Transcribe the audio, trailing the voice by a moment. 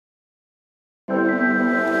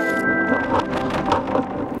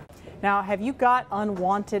Now, have you got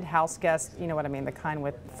unwanted house guests? You know what I mean, the kind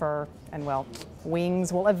with fur and, well,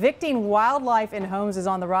 wings. Well, evicting wildlife in homes is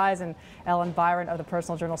on the rise, and Ellen Byron of the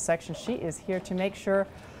Personal Journal section, she is here to make sure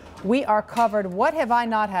we are covered. What have I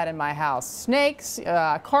not had in my house? Snakes,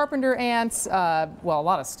 carpenter ants, well, a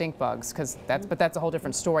lot of stink bugs, but that's a whole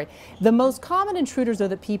different story. The most common intruders, though,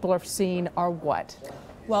 that people are seeing are what?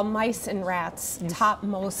 Well, mice and rats, Yes. top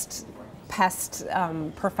most pest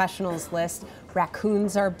professionals list.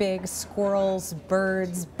 Raccoons are big, squirrels,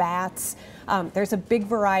 birds, bats. There's a big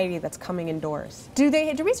variety that's coming indoors. Do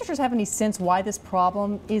researchers have any sense why this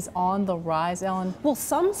problem is on the rise, Ellen? Well,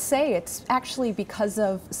 some say it's actually because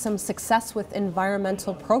of some success with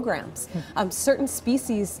environmental programs. Certain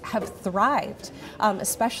species have thrived,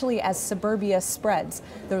 especially as suburbia spreads.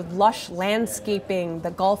 The lush landscaping,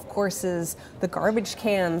 the golf courses, the garbage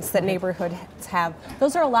cans that neighborhoods have,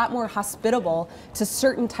 those are a lot more hospitable to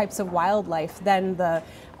certain types of wildlife than the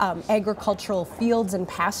agricultural fields and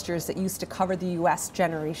pastures that used to cover the U.S.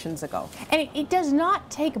 generations ago. And it does not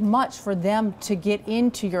take much for them to get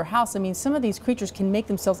into your house. I mean, some of these creatures can make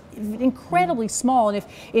themselves incredibly small, and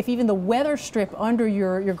if even the weather strip under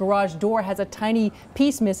your garage door has a tiny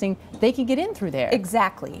piece missing, they can get in through there.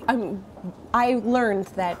 Exactly. I learned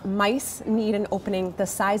that mice need an opening the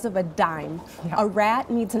size of a dime. Yeah. A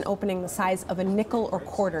rat needs an opening the size of a nickel or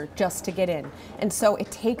quarter just to get in. And so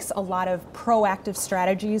it takes a lot of proactive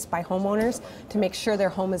strategies by homeowners to make sure their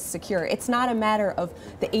home is secure. It's not a matter of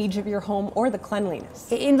the age of your home or the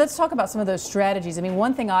cleanliness. And let's talk about some of those strategies. I mean,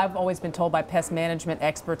 one thing I've always been told by pest management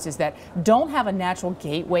experts is that don't have a natural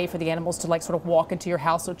gateway for the animals to sort of walk into your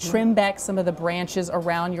house, so trim back some of the branches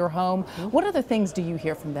around your home. What other things do you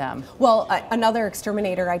hear from them? Well, another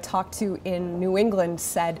exterminator I talked to in New England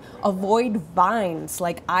said avoid vines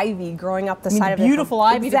like ivy growing up the side of the beautiful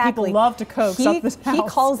ivy that people love to coax up the house. He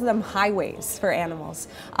calls them highways for animals.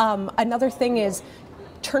 Another thing is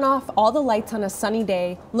turn off all the lights on a sunny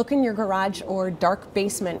day, look in your garage or dark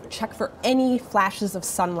basement, check for any flashes of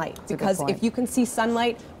sunlight, because if you can see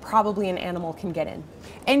sunlight, probably an animal can get in.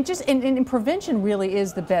 And and prevention really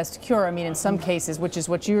is the best cure. I mean, in some cases, which is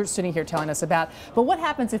what you're sitting here telling us about. But what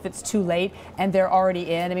happens if it's too late and they're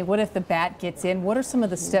already in? I mean, what if the bat gets in? What are some of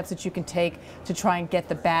the steps that you can take to try and get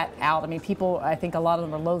the bat out? I mean, people, I think a lot of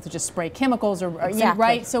them are loath to just spray chemicals Exactly.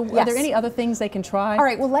 right? So are there any other things they can try? All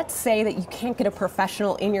right, well, let's say that you can't get a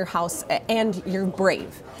professional in your house and you're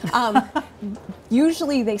brave.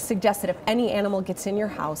 Usually they suggest that if any animal gets in your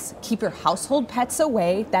house, keep your household pets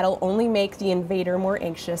away. That'll only make the invader more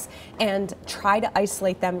anxious, and try to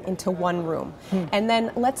isolate them into one room. And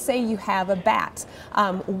then let's say you have a bat.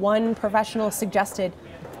 One professional suggested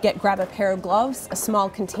grab a pair of gloves, a small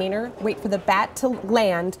container, wait for the bat to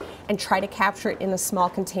land, and try to capture it in a small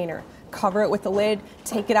container. Cover it with a lid,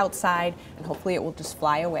 take it outside, and hopefully it will just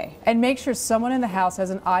fly away. And make sure someone in the house has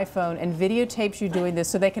an iPhone and videotapes you doing this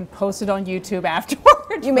so they can post it on YouTube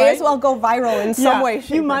afterwards. You may as well go viral in some way,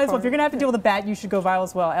 shape, you might or as well. form. If you're going to have to deal with a bat, you should go viral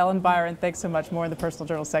as well. Ellen Byron, thanks so much. More in the Personal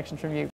Journal section from you.